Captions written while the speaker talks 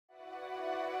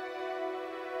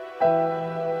When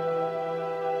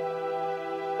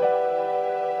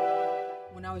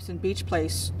I was in Beach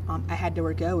Place, I had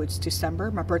nowhere to go. It's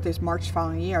December. My birthday's March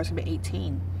following year. I was going to be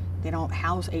 18. They don't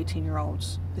house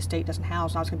 18-year-olds. The state doesn't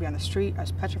house. I was going to be on the street. I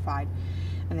was petrified.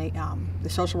 And the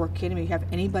social worker came to me, "You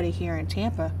have anybody here in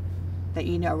Tampa that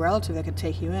you know, a relative that could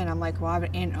take you in?" I'm like, "Well, I have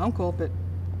an aunt and uncle, but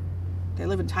they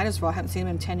live in Titusville. I haven't seen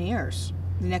them in 10 years.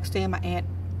 The next day, my aunt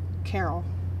Carol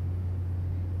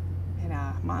and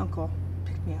my uncle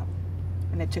picked me up.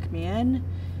 And they took me in.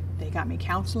 They got me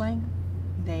counseling.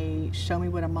 They show me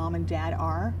what a mom and dad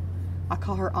are. I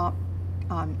call her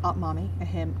Aunt Mommy and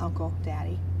him Uncle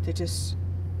Daddy. They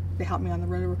helped me on the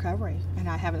road to recovery, and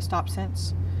I haven't stopped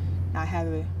since. I have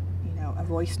a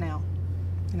voice now,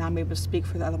 and I'm able to speak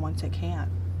for the other ones that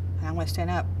can't. And I want to stand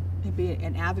up and be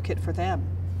an advocate for them,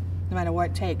 no matter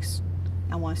what it takes.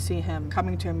 I want to see him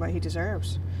coming to him what he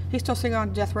deserves. He's still sitting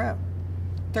on death row.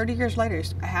 30 years later,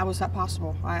 how is that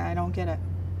possible? I don't get it.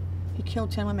 He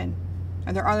killed 10 women.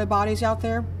 Are there other bodies out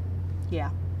there? Yeah.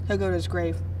 He'll go to his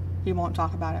grave. He won't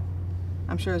talk about it.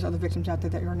 I'm sure there's other victims out there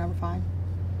that you'll never find.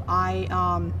 I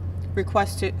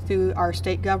requested through our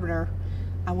state governor,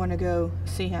 I want to go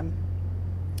see him.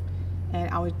 And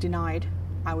I was denied.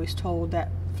 I was told that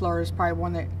Florida is probably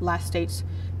one of the last states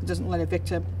that doesn't let a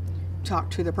victim talk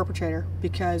to the perpetrator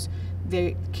because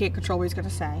they can't control what he's going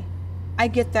to say. I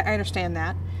get that, I understand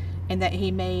that, and that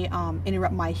he may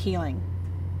interrupt my healing.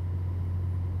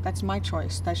 That's my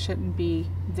choice. That shouldn't be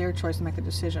their choice to make the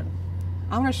decision.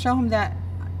 I want to show him that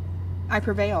I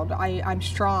prevailed. I'm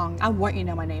strong. I want you to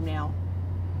know my name now.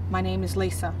 My name is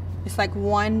Lisa. It's like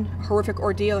one horrific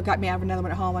ordeal that got me out of another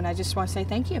one at home, and I just want to say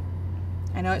thank you.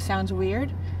 I know it sounds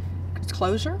weird. It's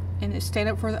closure, and it's stand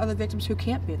up for the other victims who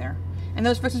can't be there. And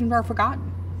those victims are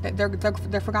forgotten.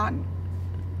 They're forgotten.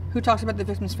 Who talks about the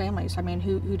victims' families? I mean,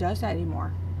 who does that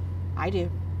anymore? I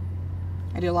do.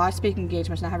 I do a lot of speaking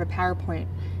engagements, and I have a PowerPoint.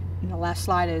 And the last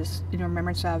slide is in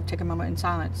remembrance of, take a moment in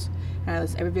silence. And I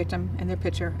list every victim and their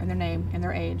picture and their name and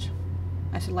their age.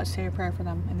 I said, let's say a prayer for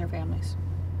them and their families.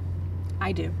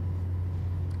 I do.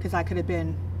 Because I could have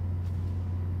been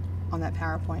on that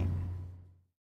PowerPoint.